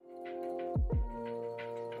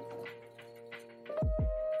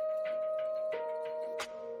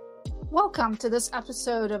Welcome to this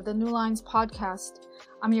episode of the New Lines podcast.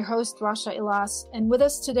 I'm your host, Rasha, Elass, and with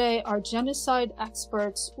us today are genocide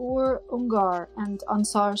experts Uğur, Üngör, and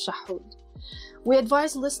Annsar Shahhoud. We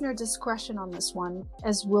advise listener discretion on this one,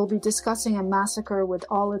 as we'll be discussing a massacre with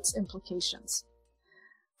all its implications.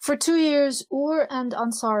 For 2 years, Uğur and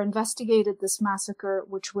Annsar investigated this massacre,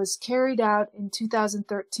 which was carried out in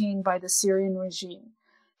 2013 by the Syrian regime.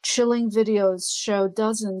 Chilling videos show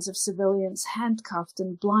dozens of civilians handcuffed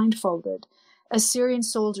and blindfolded as Syrian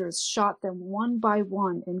soldiers shot them one by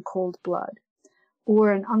one in cold blood.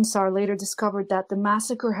 Uğur and Annsar later discovered that the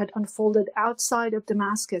massacre had unfolded outside of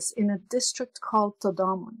Damascus in a district called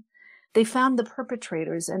Tadamun. They found the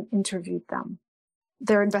perpetrators and interviewed them.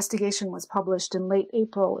 Their investigation was published in late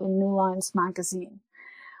April in New Lines magazine.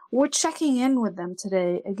 We're checking in with them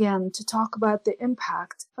today again to talk about the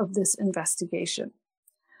impact of this investigation.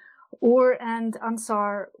 Uğur and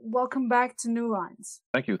Annsar, welcome back to New Lines.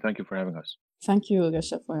 Thank you for having us. Thank you,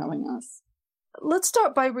 Rasha, for having us. Let's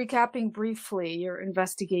start by recapping briefly your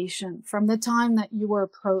investigation from the time that you were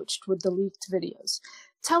approached with the leaked videos.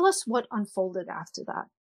 Tell us what unfolded after that.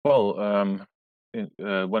 Well,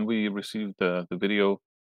 when we received the video,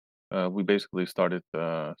 we basically started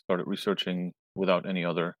researching without any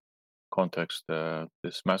other context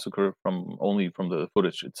this massacre only from the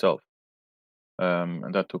footage itself,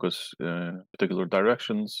 and that took us in particular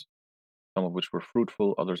directions, some of which were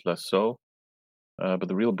fruitful, others less so. But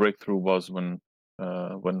the real breakthrough was when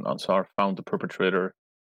Annsar found the perpetrator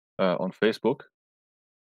on Facebook,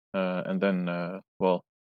 and then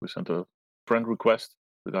we sent a friend request.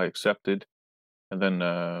 The guy accepted, and then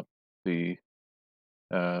the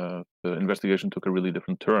investigation took a really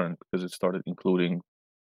different turn because it started including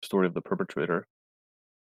the story of the perpetrator,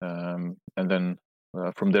 and then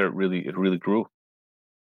from there it really grew.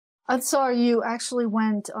 Annsar, you actually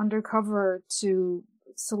went undercover to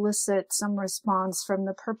solicit some response from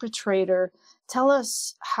the perpetrator. Tell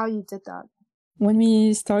us how you did that. When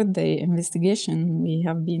we started the investigation, we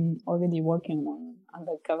have been already working on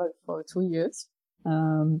undercover for 2 years.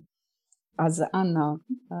 As Anna,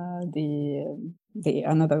 the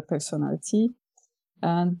another personality.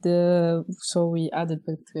 And so we added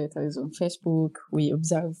perpetrators on Facebook. We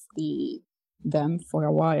observed them for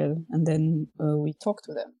a while, and then we talked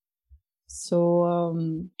to them. So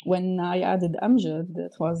when I added Amjad,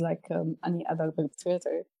 it was like any other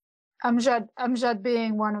perpetrator. Amjad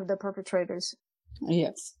being one of the perpetrators.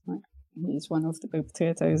 Yes, he's one of the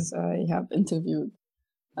perpetrators I have interviewed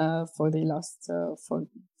for the last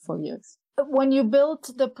 4 years. When you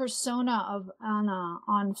built the persona of Anna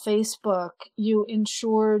on Facebook, you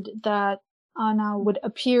ensured that Anna would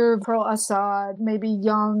appear pro-Assad, maybe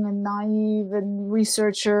young and naive and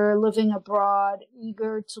researcher living abroad,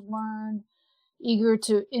 eager to learn, eager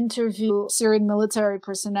to interview Syrian military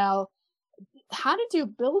personnel. How did you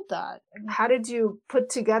build that? How did you put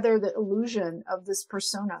together the illusion of this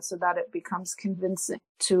persona so that it becomes convincing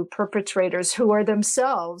to perpetrators who are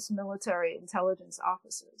themselves military intelligence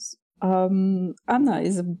officers? Anna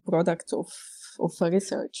is a product of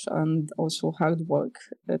research and also hard work.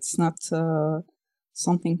 It's not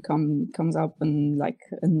something comes up in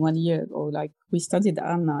 1 year, or like we studied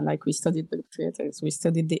Anna, like we studied perpetrators. We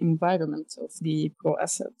studied the environment of the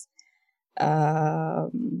pro-Assad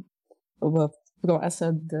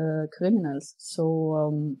criminals.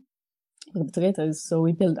 So perpetrators. So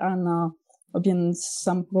we built Anna. Again,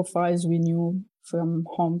 some profiles we knew from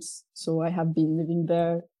Homs. So I have been living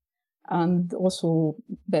there. And also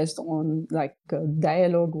based on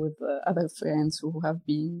dialogue with other friends who have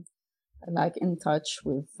been in touch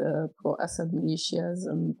with pro-Assad militias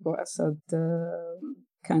and pro-Assad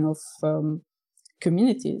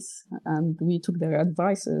communities, and we took their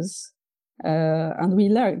advices and we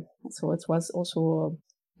learned. So it was also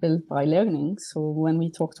built by learning. So when we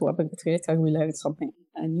talked to a perpetrator, we learned something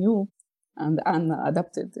new, and Anna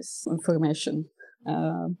adapted this information.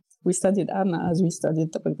 We studied Anna as we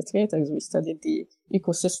studied the perpetrators. We studied the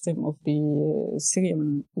ecosystem of the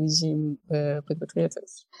Syrian regime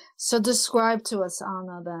perpetrators. So describe to us,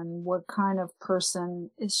 Anna, then. What kind of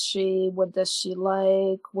person is she? What does she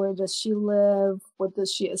like? Where does she live? What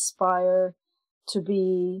does she aspire to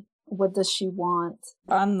be? What does she want?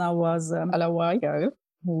 Anna was an Alawite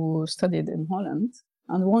who studied in Holland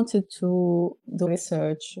and wanted to do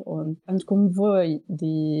research on and convey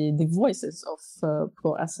the voices of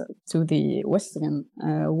pro-Assad to the Western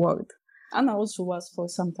world. Anna also was for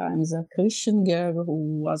some time a Christian girl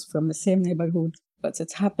who was from the same neighborhood, but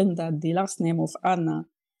it happened that the last name of Anna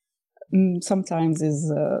sometimes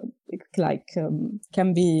is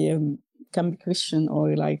can be Christian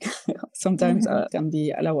or sometimes can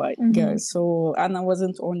be Alawite girl. So Anna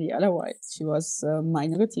wasn't only Alawite, she was a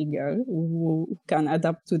minority girl who can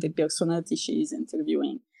adapt to the personality she is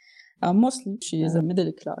interviewing. Mostly she is a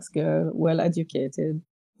middle class girl, well educated,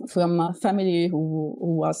 from a family who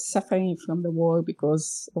was suffering from the war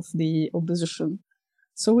because of the opposition.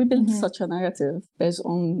 So we built such a narrative based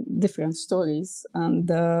on different stories and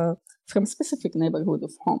from specific neighborhood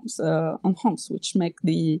of homes, which make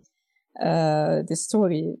the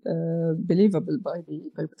story believable by the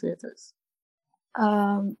perpetrators.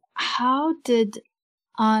 How did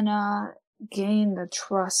Anna gain the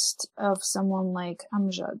trust of someone like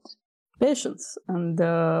Amjad? Patience, and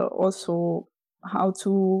also how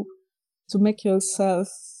to make yourself,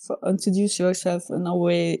 introduce yourself in a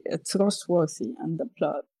way trustworthy and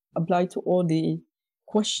apply to all the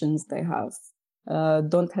questions they have.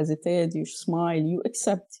 Don't hesitate, you smile, you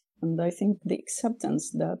accept. And I think the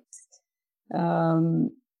acceptance that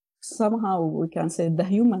somehow we can say the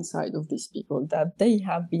human side of these people, that they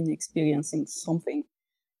have been experiencing something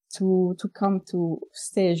to come to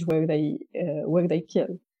stage where they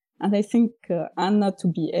kill. And I think Anna, to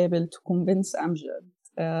be able to convince Amjad,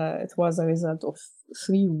 it was a result of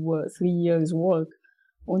 3 years work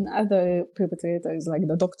on other perpetrators like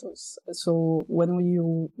the doctors. So when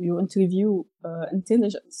you interview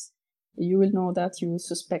intelligence, you will know that you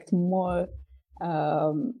suspect more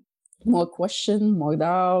question, more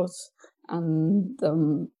doubts, and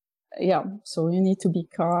so you need to be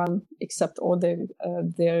calm, accept all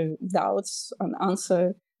their doubts and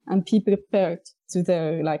answer, and be prepared to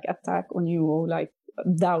their attack on you or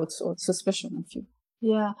doubts or suspicion of you.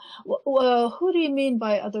 Yeah. Well, who do you mean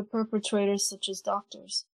by other perpetrators such as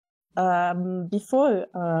doctors? Before,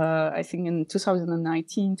 I think in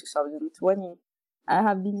 2019, 2020, I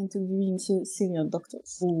have been interviewing Syrian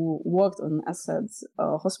doctors who worked on Assad's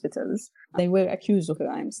hospitals. They were accused of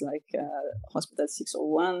crimes like Hospital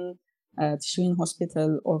 601, Tishrin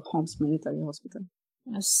Hospital, or Homs Military Hospital.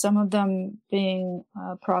 Some of them being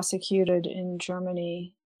prosecuted in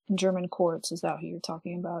Germany, in German courts. Is that who you're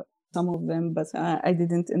talking about? Some of them, but I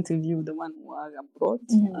didn't interview the one who are abroad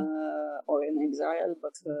or in exile,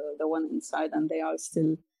 but the one inside, and they are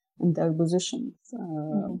still in their positions,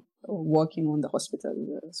 working on the hospital.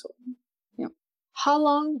 How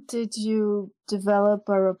long did you develop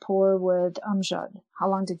a rapport with Amjad? How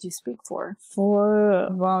long did you speak for? For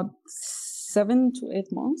about 7 to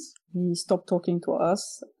 8 months. He stopped talking to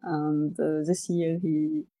us, and this year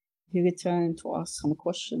he returned to ask some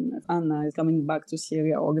question if Anna is coming back to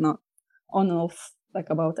Syria or not, on and off,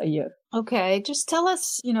 about a year. Okay, just tell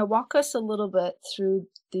us, walk us a little bit through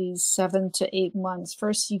these 7 to 8 months.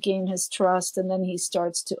 First, you gain his trust, and then he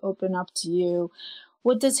starts to open up to you.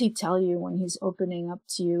 What does he tell you when he's opening up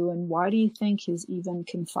to you, and why do you think he's even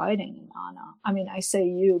confiding in Anna? I mean, I say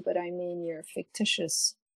you, but I mean your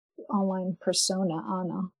fictitious online persona,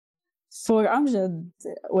 Anna. For Amjad,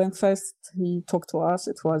 when first he talked to us,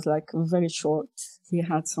 it was very short. He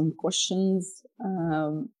had some questions.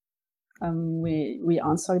 We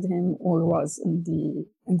answered him, or was in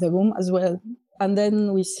the room as well. And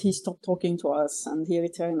then he stopped talking to us, and he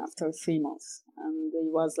returned after 3 months. And he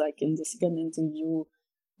was in the second interview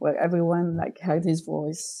where everyone heard his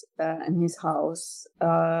voice in his house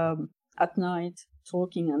at night,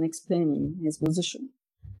 talking and explaining his position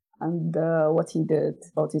and what he did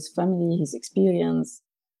about his family, his experience,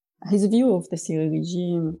 his view of the Syrian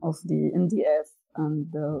regime, of the NDF,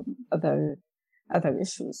 and other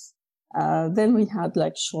issues. Then we had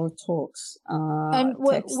short talks. And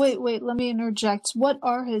wait, let me interject. What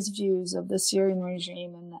are his views of the Syrian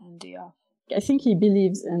regime and the NDF? I think he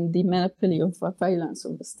believes in the monopoly of violence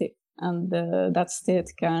of the state, and that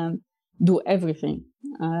state can do everything,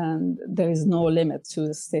 and there is no limit to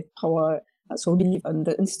the state power. So we believe in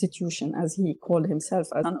the institution, as he called himself,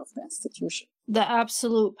 as one of the institution. The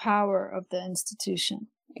absolute power of the institution.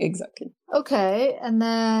 Exactly. Okay, and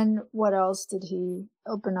then what else did he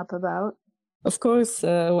open up about? Of course,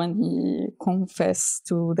 when he confessed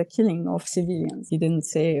to the killing of civilians, he didn't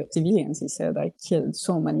say civilians, he said, I killed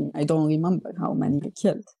so many, I don't remember how many he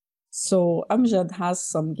killed. So Amjad has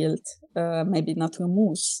some guilt, maybe not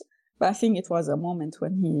remorse, but I think it was a moment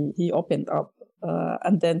when he opened up.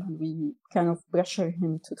 And then we kind of pressured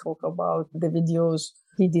him to talk about the videos.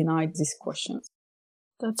 He denied these questions.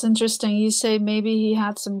 That's interesting. You say maybe he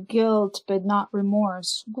had some guilt, but not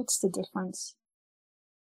remorse. What's the difference?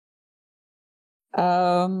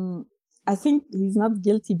 I think he's not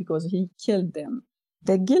guilty because he killed them.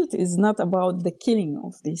 The guilt is not about the killing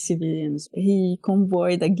of the civilians. He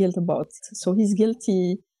conveyed a guilt about it. So he's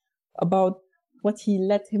guilty about what he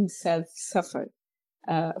let himself suffer.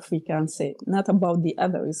 if we can say, not about the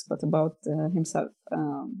others, but about himself.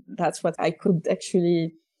 That's what I could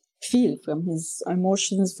actually feel from his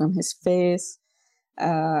emotions, from his face.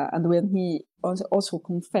 And when he also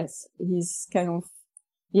confessed, he's kind of,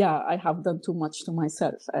 I have done too much to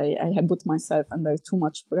myself. I have put myself under too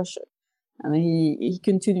much pressure. And he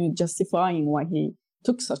continued justifying why he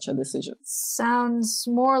took such a decision. Sounds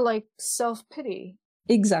more like self-pity.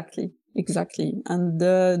 Exactly. And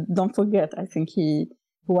don't forget, I think he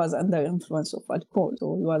was under influence of alcohol.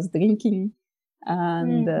 So he was drinking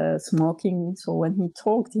and smoking. So when he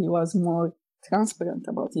talked, he was more transparent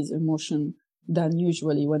about his emotion than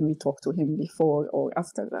usually when we talk to him before or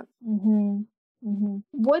after that.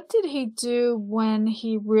 What did he do when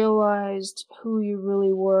he realized who you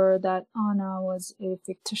really were, that Anna was a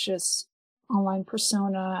fictitious online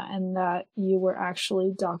persona and that you were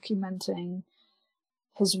actually documenting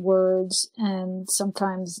his words and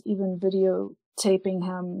sometimes even videotaping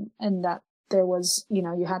him, and that there was,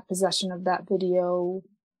 you had possession of that video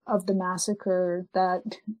of the massacre that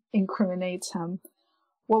incriminates him?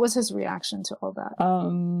 What was his reaction to all that?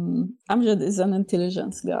 Amjad is an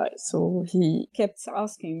intelligence guy, so he kept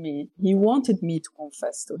asking me. He wanted me to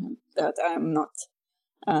confess to him that I am not.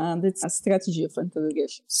 And it's a strategy of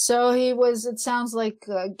interrogation. So it sounds like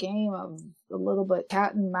a game of a little bit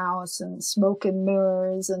cat and mouse and smoke and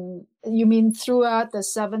mirrors. And you mean throughout the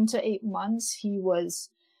 7 to 8 months, he was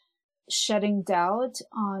shedding doubt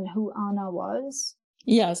on who Anna was?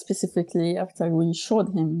 Yeah, specifically after we showed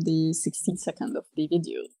him the 16 second of the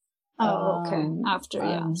video. Oh, okay. After,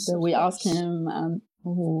 we asked him,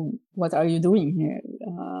 what are you doing here?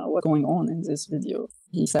 What's going on in this video?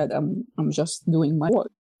 He said, I'm just doing my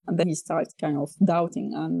work. And then he started kind of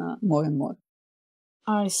doubting Anna more and more.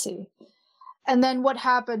 I see. And then what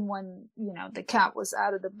happened when, the cat was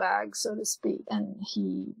out of the bag, so to speak, and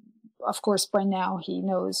he, of course, by now he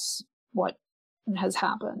knows what has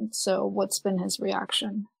happened. So what's been his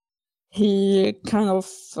reaction? He kind of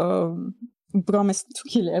promised to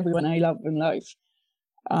kill everyone I love in life.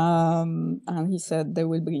 And he said they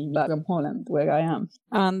will bring me back from Holland, where I am.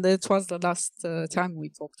 And it was the last time we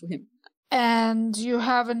talked to him. And you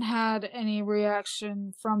haven't had any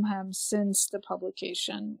reaction from him since the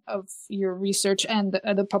publication of your research and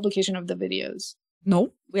the publication of the videos?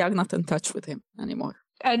 No, we are not in touch with him anymore.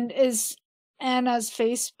 And is Anna's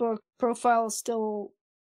Facebook profile still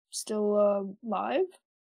live?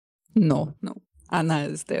 No. Anna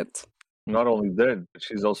is dead. Not only dead, but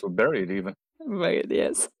she's also buried even. Buried,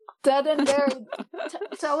 yes. Dead and buried.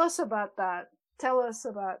 Tell us about that. Tell us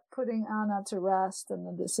about putting Anna to rest and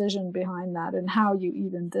the decision behind that and how you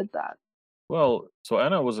even did that. Well, so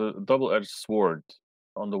Anna was a double-edged sword.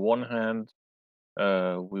 On the one hand,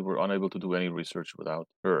 we were unable to do any research without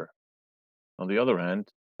her. On the other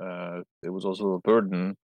hand, it was also a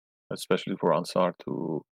burden, especially for Annsar,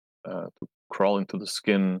 to crawl into the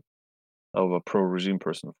skin of a pro-regime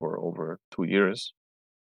person for over 2 years.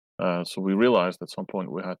 So we realized at some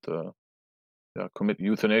point we had to commit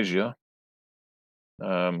euthanasia.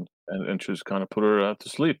 And just kind of put her to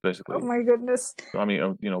sleep, basically. Oh my goodness! I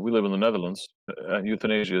mean, we live in the Netherlands, and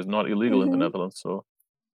euthanasia is not illegal in the Netherlands. So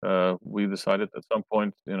we decided at some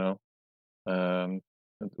point,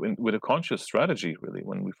 with a conscious strategy, really,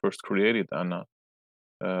 when we first created Anna,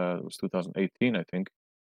 it was 2018, I think.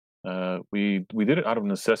 We did it out of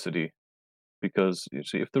necessity, because you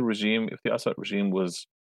see, if the Assad regime was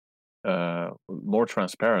more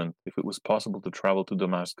transparent, if it was possible to travel to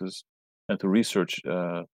Damascus and to research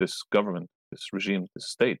this government, this regime, this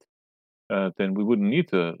state, then we wouldn't need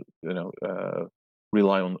to,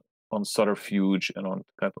 rely on subterfuge and on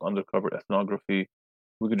kind of undercover ethnography.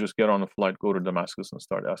 We could just get on a flight, go to Damascus, and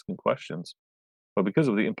start asking questions. But because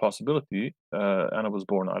of the impossibility, Anna was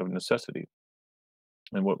born out of necessity.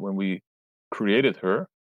 And when we created her,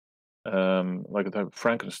 like a type of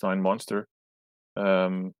Frankenstein monster,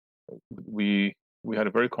 we had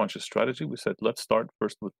a very conscious strategy. We said, let's start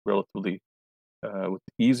first with relatively with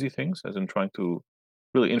easy things, as in trying to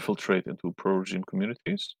really infiltrate into pro-regime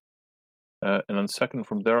communities, and then second,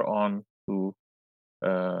 from there on, to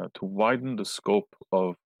widen the scope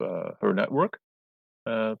of her network,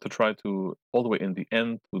 to try to, all the way in the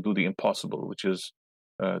end, to do the impossible, which is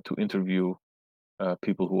to interview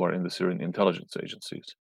people who are in the Syrian intelligence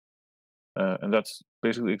agencies. And that's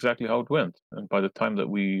basically exactly how it went. And by the time that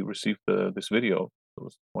we received this video, it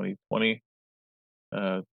was 2020,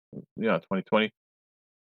 2020,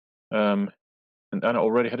 and Anna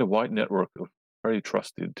already had a wide network of very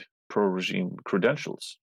trusted pro-regime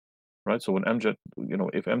credentials, right? So when Amjad,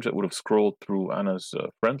 if Amjad would have scrolled through Anna's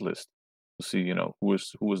friend list to see, who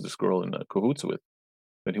was this girl in cahoots with,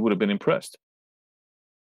 then he would have been impressed.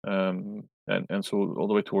 And so all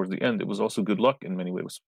the way towards the end, it was also good luck in many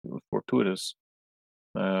ways. It was fortuitous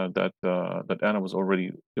that Anna was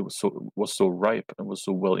already was so ripe and was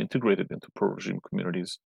so well integrated into pro-regime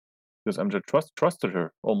communities, because Amjad trusted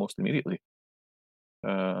her almost immediately.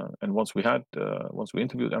 And once we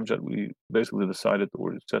interviewed Amjad, we basically decided,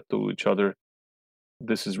 or said to each other,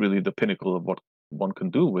 this is really the pinnacle of what one can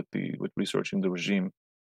do with researching the regime.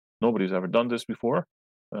 Nobody's ever done this before.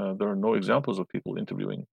 There are no examples of people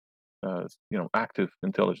interviewing, active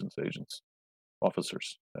intelligence agents,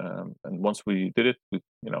 officers. And once we did it, we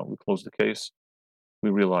closed the case. We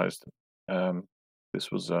realized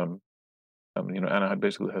this was, Anna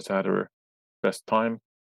has had her best time.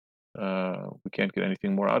 We can't get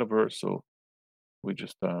anything more out of her, so we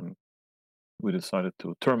just we decided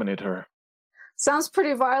to terminate her. Sounds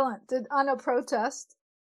pretty violent. Did Anna protest?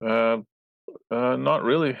 Not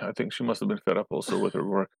really. I think she must have been fed up also with her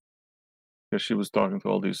work, because she was talking to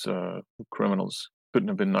all these criminals. Couldn't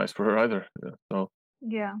have been nice for her either. So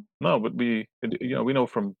yeah. No, but we know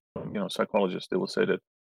from psychologists, they will say that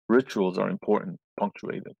rituals are important,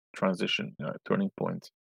 punctuated transition, turning points.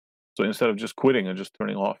 So instead of just quitting and just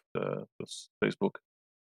turning off this Facebook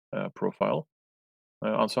profile,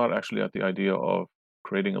 Annsar actually had the idea of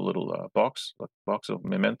creating a little box of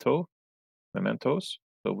mementos.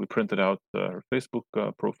 So we printed out her Facebook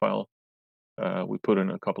profile. We put in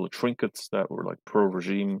a couple of trinkets that were like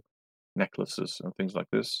pro-regime necklaces and things like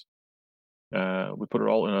this. We put it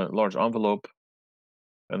all in a large envelope,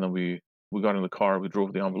 and then we got in the car. We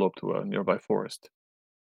drove the envelope to a nearby forest.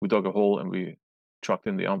 We dug a hole and we chucked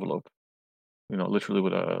in the envelope, literally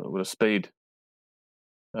with a spade.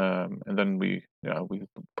 And then we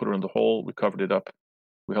put her in the hole. We covered it up.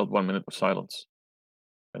 We held 1 minute of silence,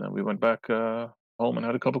 and then we went back home and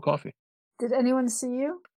had a cup of coffee. Did anyone see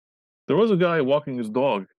you? There was a guy walking his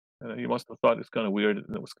dog. He must have thought it's kind of weird.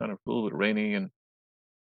 And it was kind of a little bit rainy, and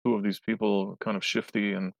two of these people kind of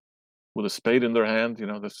shifty and with a spade in their hand.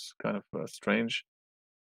 That's kind of strange.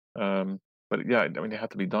 But yeah, it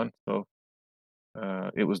had to be done. So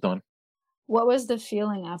it was done. What was the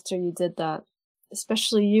feeling after you did that?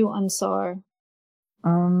 Especially you, Annsar.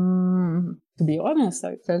 To be honest,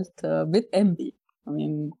 I felt a bit envy. I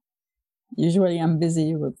mean, usually I'm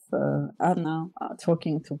busy with Anna,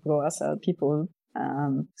 talking to pro-Assad people.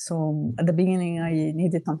 So at the beginning, I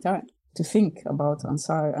needed some time to think about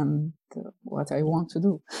Annsar and what I want to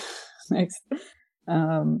do next.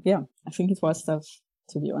 I think it was tough,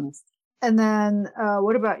 to be honest. And then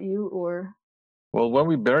what about you, Uğur? Well, when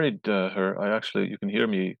we buried her, you can hear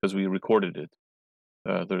me because we recorded it.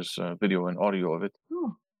 There's video and audio of it.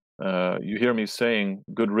 Oh. You hear me saying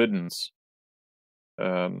 "good riddance,"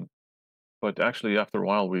 but actually, after a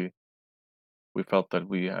while, we felt that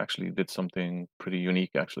we actually did something pretty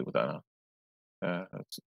unique, actually, with Anna.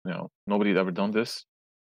 Nobody had ever done this,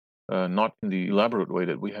 not in the elaborate way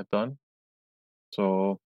that we had done.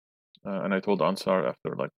 So, and I told Annsar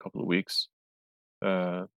after like a couple of weeks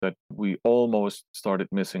that we almost started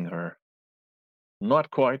missing her.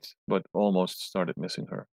 Not quite, but almost started missing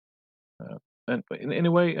her. And in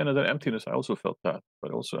a way, and that emptiness, I also felt that.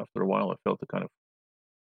 But also after a while, I felt a kind of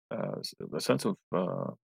a sense of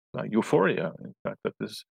euphoria. In fact, that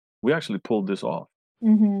we actually pulled this off.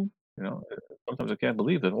 Mm-hmm. Sometimes I can't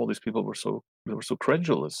believe that all these people were so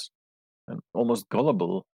credulous and almost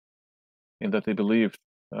gullible in that they believed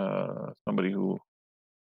somebody who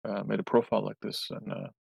made a profile like this and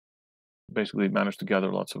basically managed to gather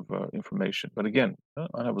lots of information. But again,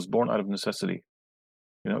 Anna was born out of necessity.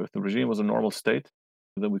 If the regime was a normal state,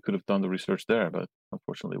 then we could have done the research there, but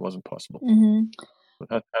unfortunately it wasn't possible. Mm-hmm. So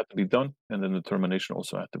that had to be done, and then the termination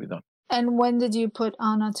also had to be done. And when did you put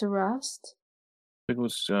Anna to rest? I think it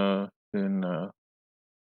was in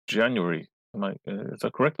January. Is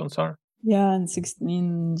that correct, Annsar? Yeah, in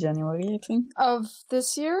 16 January, I think. Of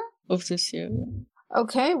this year? Of this year, yeah.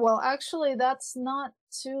 Okay, well, actually, that's not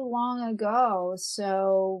too long ago.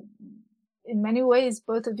 So, in many ways,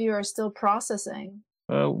 both of you are still processing.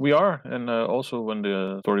 We are, and also when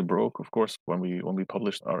the story broke, of course, when we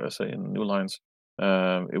published our essay in New Lines,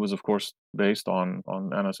 it was of course based on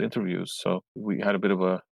Anna's interviews. So we had a bit of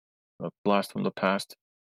a blast from the past,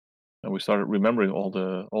 and we started remembering all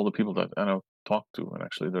the people that Anna talked to. And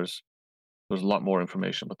actually, there's a lot more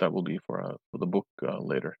information, but that will be for the book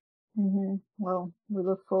later. Mm-hmm. Well, we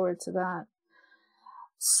look forward to that.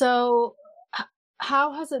 So,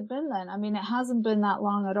 how has it been then? I mean, it hasn't been that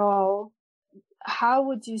long at all. How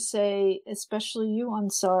would you say, especially you,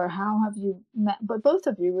 Annsar, how have you, but both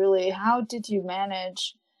of you really, how did you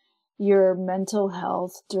manage your mental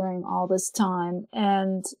health during all this time?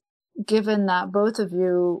 And given that both of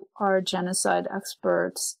you are genocide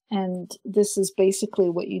experts and this is basically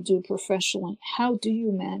what you do professionally, how do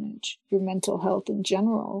you manage your mental health in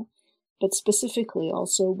general, but specifically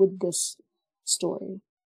also with this story?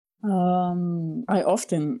 I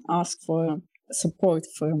often ask for support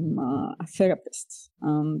from a therapist,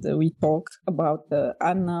 and we talk about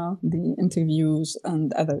Anna, the interviews,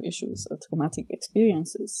 and other issues, traumatic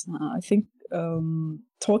experiences. I think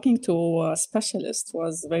talking to a specialist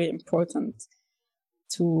was very important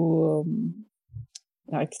to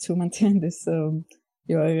to maintain this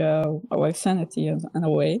our sanity in a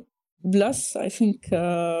way. Plus, I think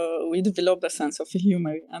we developed a sense of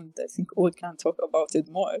humor, and I think we can talk about it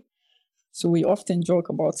more. So we often joke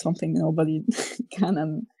about something nobody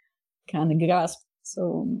can grasp.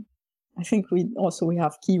 So I think we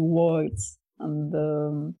have key words,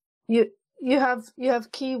 and you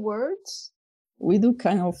have key words. We do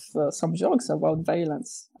kind of some jokes about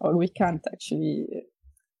violence, or we can't actually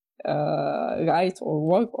write or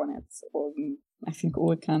work on it. Or I think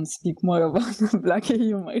we can speak more about black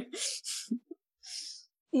humor.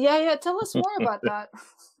 Yeah. Tell us more about that.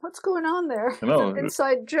 What's going on there? No, it's an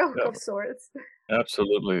inside joke of sorts.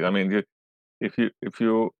 Absolutely. I mean, if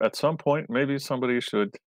you at some point, maybe somebody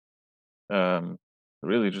should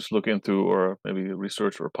really just look into, or maybe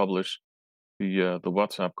research or publish the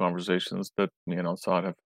WhatsApp conversations that me and Annsar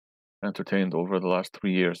have entertained over the last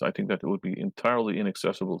 3 years. I think that it would be entirely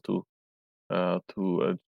inaccessible to a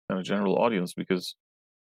kind of general audience, because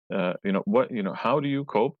how do you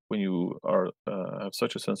cope when you are have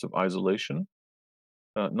such a sense of isolation?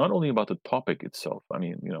 Not only about the topic itself. I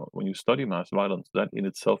mean, when you study mass violence, that in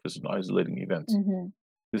itself is an isolating event. Mm-hmm.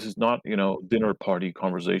 This is not, dinner party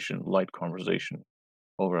conversation, light conversation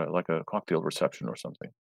over like a cocktail reception or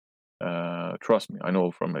something. Trust me, I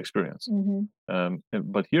know from experience. Mm-hmm.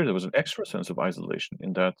 But here there was an extra sense of isolation,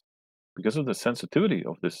 in that because of the sensitivity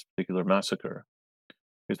of this particular massacre,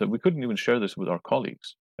 is that we couldn't even share this with our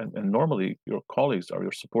colleagues. And normally your colleagues are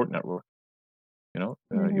your support network.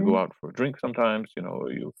 Mm-hmm. You go out for a drink sometimes, you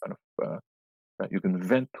kind of, you can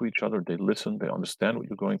vent to each other. They listen, they understand what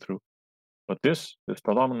you're going through. But this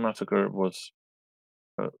Talaman massacre was,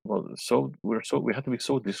 we had to be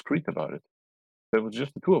so discreet about it. It was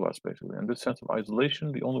just the two of us, basically. And this sense of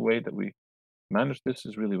isolation, the only way that we manage this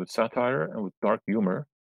is really with satire and with dark humor.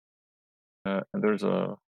 And there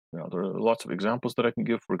are lots of examples that I can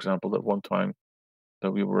give. For example, at one time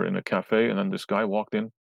that we were in a cafe, and then this guy walked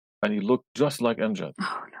in, and he looked just like Amjad.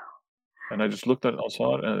 Oh no! And I just looked at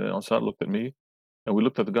Annsar, and Annsar looked at me, and we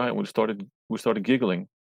looked at the guy, and we started giggling.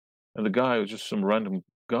 And the guy was just some random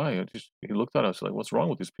guy. He looked at us like, "What's wrong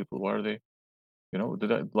with these people? Why are they? Do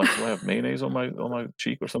I have mayonnaise on my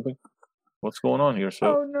cheek or something? What's going on here?"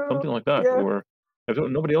 So something like that, Yeah. or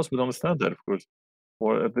nobody else would understand that, of course.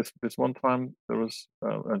 Or at this one time, there was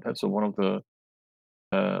so one of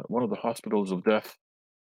the hospitals of death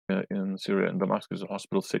in Syria, in Damascus,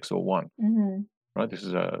 Hospital 601. Mm-hmm. Right, this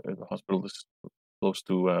is a hospital that's close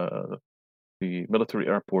to the military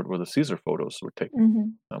airport where the Caesar photos were taken.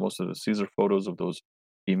 Mm-hmm. Most of the Caesar photos of those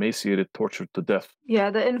emaciated, tortured to death. Yeah,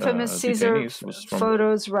 the infamous Caesar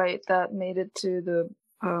photos, right, that made it to the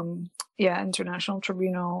International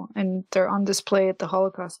Tribunal, and they're on display at the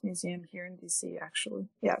Holocaust Museum here in DC, actually.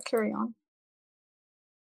 Yeah, carry on.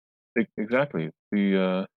 Exactly.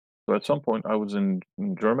 So at some point I was in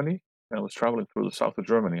Germany, and I was traveling through the south of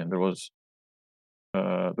Germany, and there was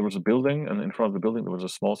a building, and in front of the building there was a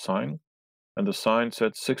small sign, and the sign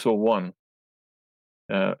said 601,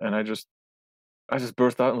 and I just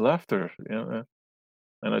burst out in laughter,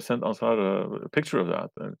 and I sent Annsar a picture of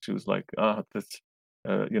that, and she was like,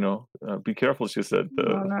 be careful, she said,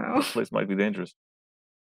 this place might be dangerous.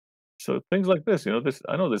 So things like this,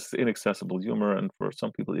 I know this is inaccessible humor, and for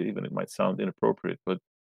some people even it might sound inappropriate, but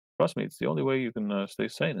trust me, it's the only way you can stay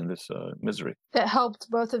sane in this misery. It helped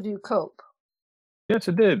both of you cope. Yes,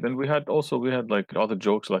 it did. And we had like other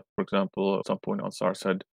jokes, like, for example, at some point Annsar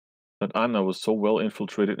said that Anna was so well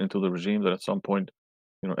infiltrated into the regime that at some point,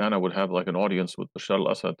 Anna would have like an audience with Bashar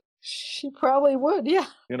al-Assad. She probably would, yeah.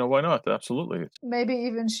 Why not? Absolutely. Maybe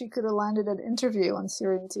even she could have landed an interview on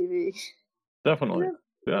Syrian TV. Definitely.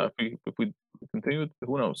 Yeah, if we continue,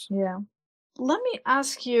 who knows? Yeah. Let me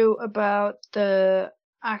ask you about the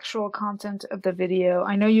actual content of the video.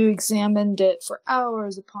 I know you examined it for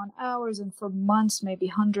hours upon hours, and for months, maybe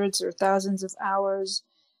hundreds or thousands of hours.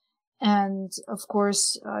 And of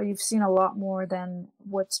course, you've seen a lot more than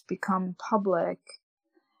what's become public.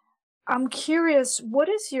 I'm curious, what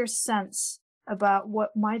is your sense about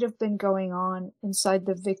what might have been going on inside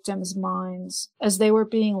the victims' minds as they were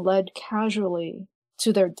being led casually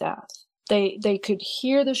to their death? They could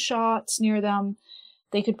hear the shots near them.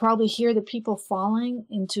 They could probably hear the people falling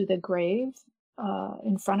into the grave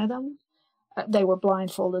in front of them. They were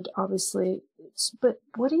blindfolded, obviously. But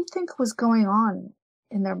what do you think was going on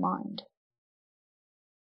in their mind?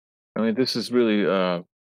 I mean, this is really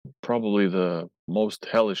probably the most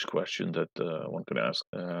hellish question that one could ask,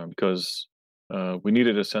 because we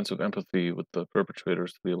needed a sense of empathy with the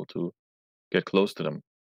perpetrators to be able to get close to them,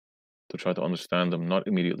 to try to understand them, not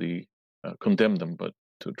immediately condemn them, but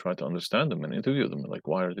to try to understand them and interview them. Like,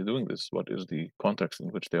 why are they doing this? What is the context in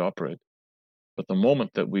which they operate? But the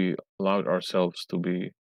moment that we allowed ourselves to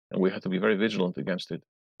be, and we had to be very vigilant against it,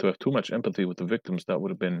 to have too much empathy with the victims, that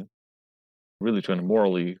would have been really kind of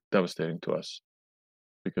morally devastating to us.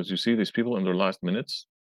 Because you see these people in their last minutes,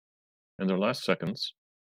 in their last seconds,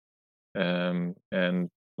 and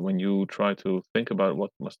when you try to think about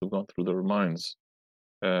what must have gone through their minds,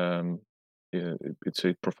 it's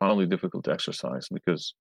a profoundly difficult exercise,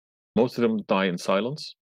 because most of them die in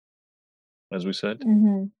silence, as we said.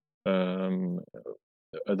 Mm-hmm.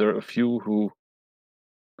 There are a few who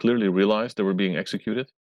clearly realized they were being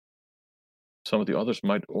executed. Some of the others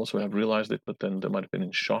might also have realized it, but then they might have been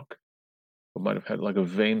in shock, or might have had like a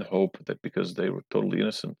vain hope that because they were totally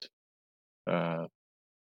innocent,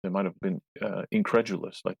 they might have been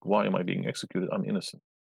incredulous, like, why am I being executed? I'm innocent.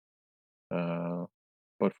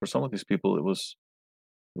 But for some of these people, it was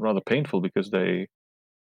rather painful, because they,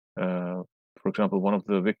 for example, one of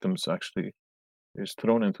the victims actually is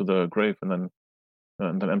thrown into the grave, and then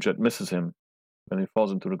Amjad misses him, and he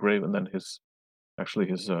falls into the grave, and then his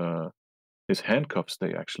handcuffs,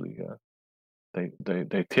 they actually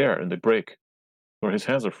they tear and they break, or his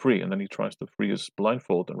hands are free, and then he tries to free his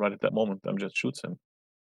blindfold, and right at that moment, Amjad shoots him.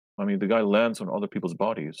 I mean, the guy lands on other people's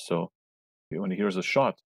bodies, so when he hears a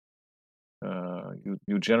shot,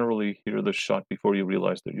 you generally hear the shot before you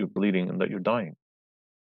realize that you're bleeding and that you're dying.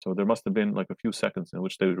 So there must have been like a few seconds in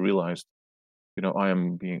which they realized, I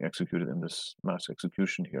am being executed in this mass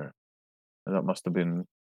execution here, and that must have been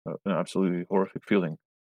an absolutely horrific feeling.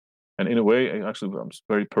 And in a way, actually,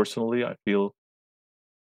 very personally, I feel,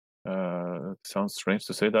 it sounds strange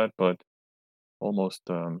to say that, but almost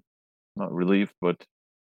not relieved, but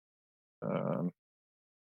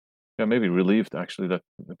yeah, maybe relieved actually that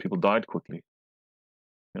people died quickly,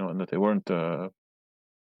 and that they weren't, that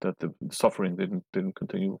the suffering didn't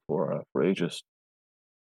continue for ages.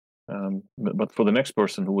 But for the next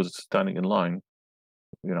person who was standing in line,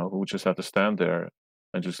 who just had to stand there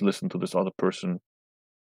and just listen to this other person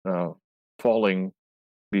falling,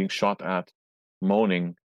 being shot at,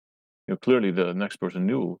 moaning, clearly the next person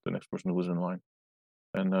knew the next person who was in line.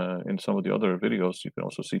 And in some of the other videos, you can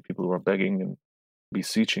also see people who are begging and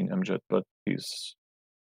beseeching Amjad, but he's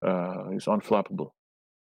unflappable.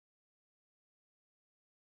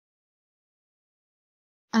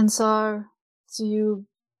 Annsar, do you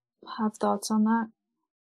have thoughts on that?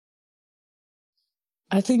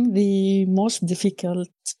 I think the most difficult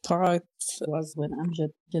part was when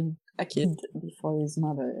Amjad killed a kid before his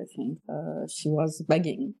mother, I think. She was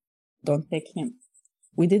begging, don't take him.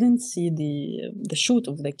 We didn't see the shoot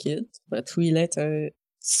of the kid, but we later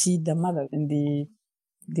see the mother in the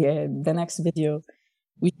next video.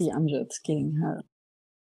 We see Amjad killing her.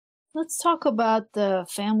 Let's talk about the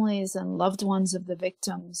families and loved ones of the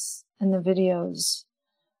victims in the videos.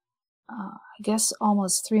 I guess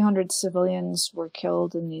almost 300 civilians were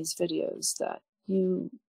killed in these videos that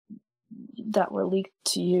were leaked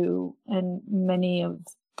to you, and many of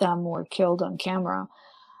them were killed on camera.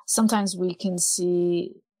 Sometimes we can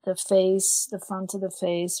see the face, the front of the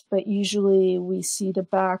face, but usually we see the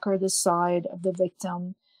back or the side of the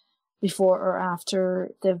victim before or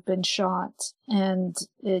after they've been shot. And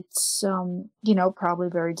it's, probably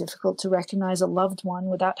very difficult to recognize a loved one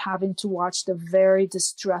without having to watch the very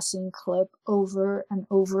distressing clip over and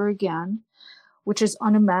over again, which is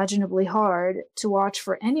unimaginably hard to watch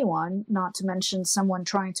for anyone, not to mention someone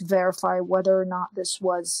trying to verify whether or not this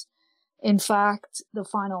was, in fact, the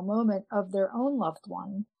final moment of their own loved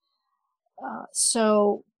one.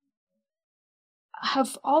 So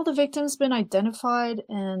have all the victims been identified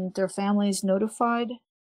and their families notified?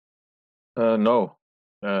 No,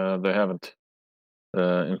 they haven't.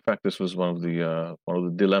 In fact, this was one of the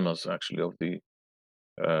dilemmas actually of the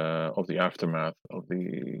aftermath of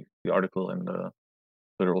the article, and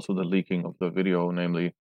there are also the leaking of the video.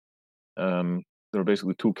 Namely, there are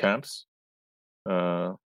basically two camps,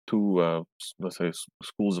 two let's say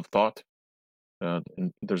schools of thought.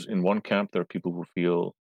 In one camp there are people who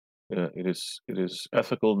feel it is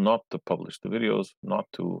ethical not to publish the videos, not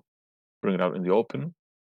to bring it out in the open,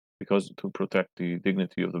 because to protect the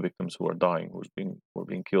dignity of the victims who are dying, who are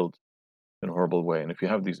being killed. in a horrible way. And if you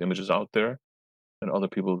have these images out there, and other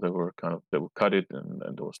people that will cut it and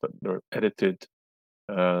they're edited,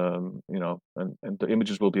 and the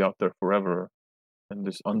images will be out there forever, and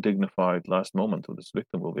this undignified last moment of this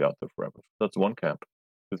victim will be out there forever. That's one camp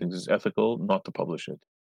who thinks it's ethical not to publish it.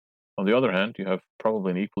 On the other hand, you have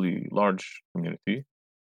probably an equally large community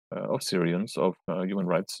of Syrians, of human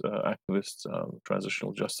rights activists,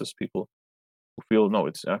 transitional justice people, who feel, no,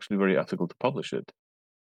 it's actually very ethical to publish it.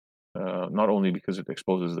 Not only because it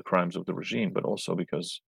exposes the crimes of the regime, but also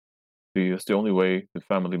because it's the only way the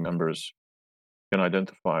family members can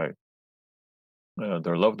identify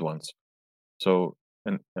their loved ones. So,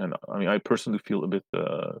 and I mean, I personally feel a bit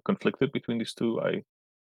conflicted between these two.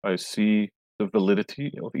 I see the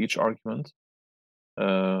validity of each argument,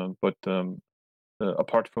 but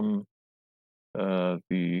apart from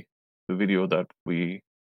the video that we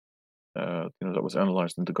that was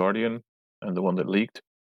analyzed in The Guardian and the one that leaked,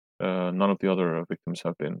 none of the other victims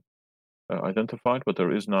have been identified. But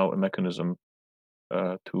there is now a mechanism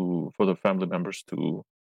for the family members to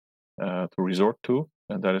resort to,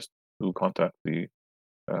 and that is to contact the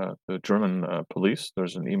German police.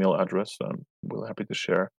 There's an email address we're happy to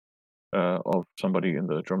share of somebody in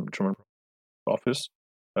the German office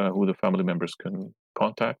who the family members can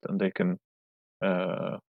contact, and they can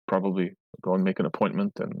probably go and make an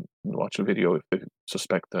appointment and watch a video if they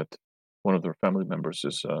suspect that one of their family members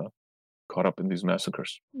is caught up in these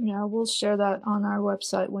massacres. Yeah, we'll share that on our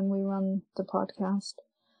website when we run the podcast.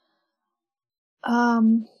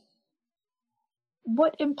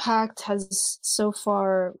 What impact has so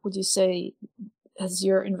far, would you say, has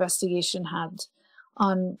your investigation had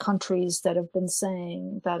on countries that have been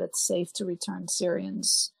saying that it's safe to return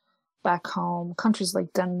Syrians back home? Countries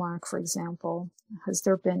like Denmark, for example. Has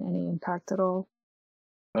there been any impact at all?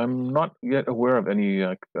 I'm not yet aware of any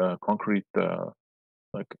concrete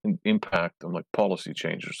impact on policy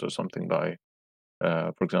changes or something by,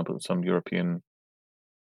 for example, some European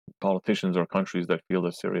politicians or countries that feel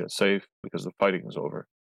that Syria is safe because the fighting is over.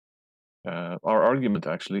 Our argument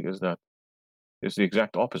actually is that it's the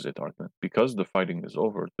exact opposite argument. Because the fighting is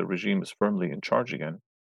over, the regime is firmly in charge again,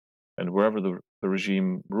 and wherever the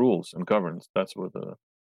regime rules and governs, that's where the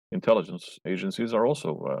intelligence agencies are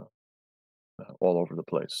also all over the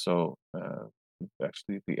place. So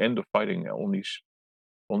actually, the end of fighting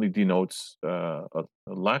only denotes a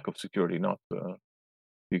lack of security, not the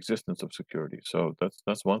existence of security. So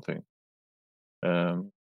that's one thing.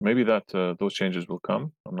 Maybe that those changes will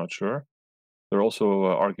come. I'm not sure. There are also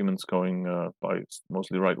arguments going by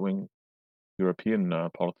mostly right-wing European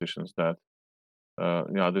politicians that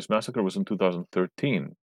this massacre was in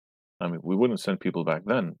 2013. I mean, we wouldn't send people back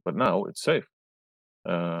then, but now it's safe.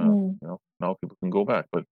 Now people can go back,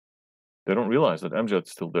 but they don't realize that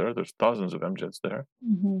Amjad's still there. There's thousands of Amjads there,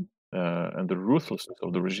 and the ruthlessness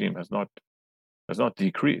of the regime has not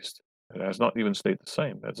decreased. It has not even stayed the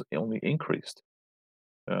same. It's only increased.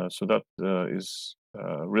 So that is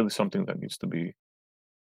really something that needs to be.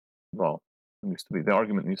 The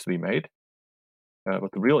argument needs to be made.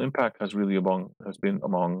 But the real impact has been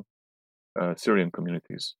among Syrian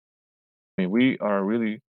communities. I mean, we are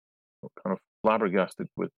really kind of flabbergasted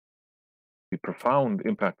with the profound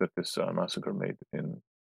impact that this massacre made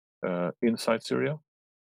inside Syria.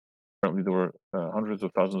 Apparently, there were hundreds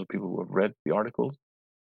of thousands of people who have read the articles.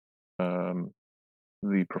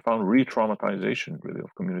 The profound re-traumatization, really,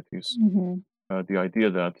 of communities. The idea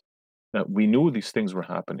that we knew these things were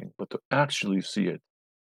happening, but to actually see it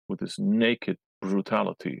with this naked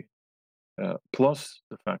brutality, plus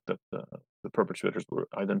the fact that the perpetrators were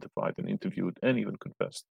identified and interviewed and even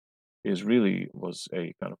confessed, was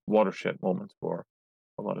a kind of watershed moment for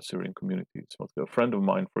a lot of Syrian communities. So a friend of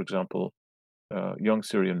mine, for example, a young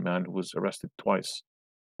Syrian man who was arrested twice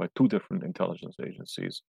by two different intelligence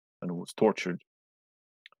agencies and who was tortured,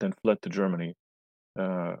 then fled to Germany.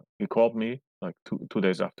 He called me like two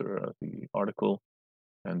days after the article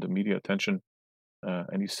and the media attention,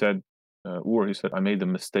 and he said, Uğur, he said, I made the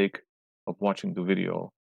mistake of watching the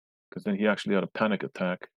video, because then he actually had a panic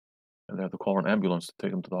attack and they had to call an ambulance to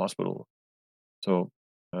take him to the hospital. So,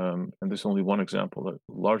 and this is only one example. A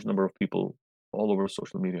large number of people all over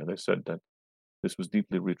social media, they said that this was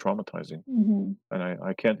deeply re-traumatizing. And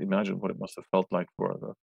I can't imagine what it must have felt like for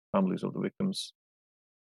the families of the victims,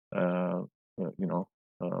 to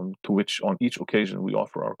which on each occasion we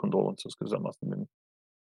offer our condolences, because that must have been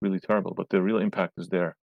really terrible. But the real impact is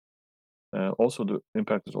there. Also, the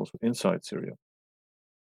impact is also inside Syria.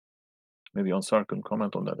 Maybe Annsar can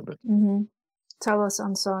comment on that a bit. Tell us,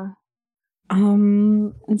 Annsar.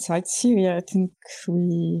 Inside Syria, I think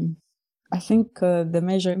the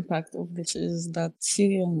major impact of this is that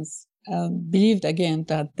Syrians believed again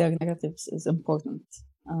that their narratives is important.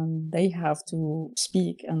 And they have to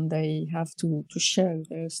speak and they have to share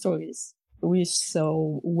their stories. We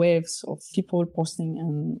saw waves of people posting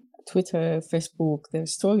on Twitter, Facebook, their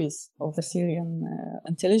stories of the Syrian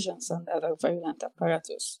intelligence and other violent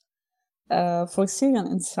apparatus. For Syrian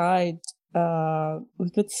inside, we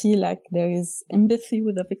could see like there is empathy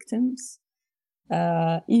with the victims,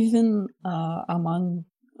 even among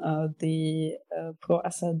the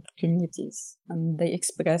pro-Assad communities, and they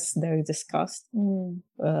express their disgust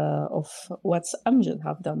of what Amjad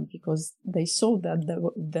have done, because they saw that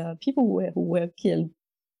the people who were killed,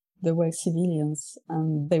 they were civilians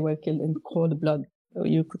and they were killed in cold blood.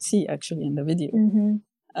 You could see actually in the video.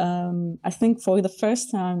 Mm-hmm. I think for the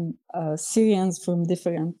first time, Syrians from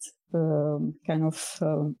different kind of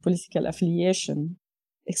political affiliation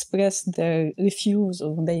expressed their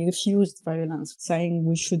they refused violence, saying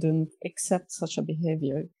we shouldn't accept such a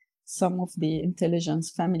behavior. Some of the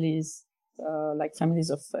intelligence families, like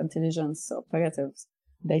families of intelligence operatives,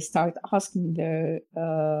 they start asking their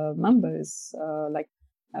members,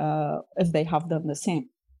 if they have done the same.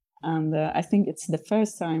 And I think it's the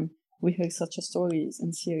first time we heard such stories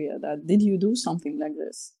in Syria that, did you do something like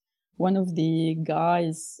this? One of the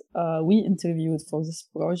guys we interviewed for this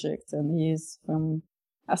project, and he is from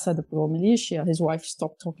Assad pro militia, his wife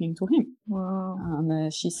stopped talking to him. Wow.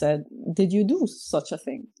 And she said, did you do such a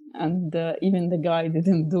thing? And even the guy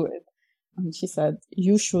didn't do it. And she said,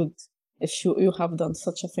 you should, if you have done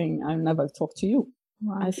such a thing, I'll never talk to you.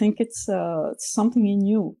 Wow. I think it's something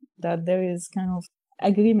new, that there is kind of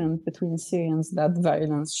agreement between Syrians that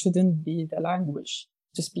violence shouldn't be the language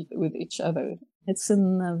to speak with each other. It's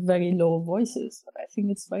in very low voices, but I think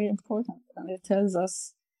it's very important. And it tells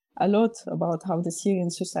us a lot about how the Syrian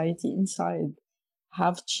society inside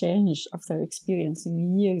have changed after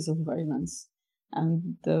experiencing years of violence,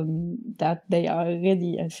 and that they are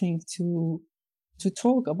ready, I think, to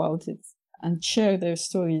talk about it and share their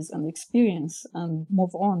stories and experience and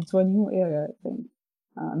move on to a new era, I think.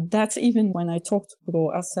 That's even when I talk to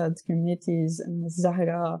pro-Assad communities in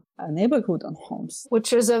Zahra neighborhood and homes.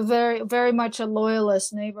 Which is a very, very much a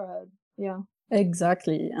loyalist neighborhood. Yeah.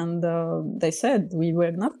 Exactly. And they said we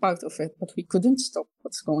were not part of it, but we couldn't stop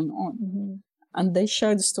what's going on. Mm-hmm. And they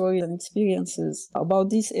shared stories and experiences about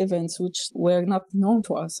these events which were not known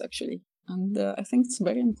to us, actually. And I think it's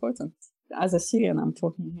very important. As a Syrian, I'm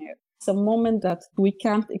talking here. It's a moment that we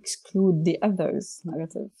can't exclude the others'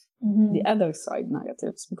 narrative, mm-hmm. the other side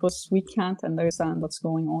narratives, because we can't understand what's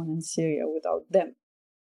going on in Syria without them.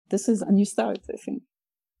 This is a new start, I think.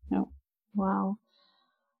 Yeah. Wow.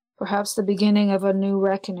 Perhaps the beginning of a new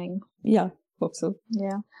reckoning. Yeah, hope so.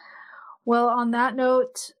 Yeah. Well, on that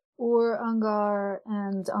note, Uğur, Üngör,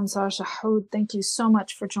 and Annsar Shahhoud, thank you so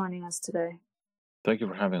much for joining us today. Thank you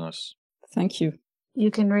for having us. Thank you.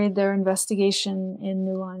 You can read their investigation in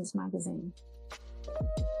New Lines magazine.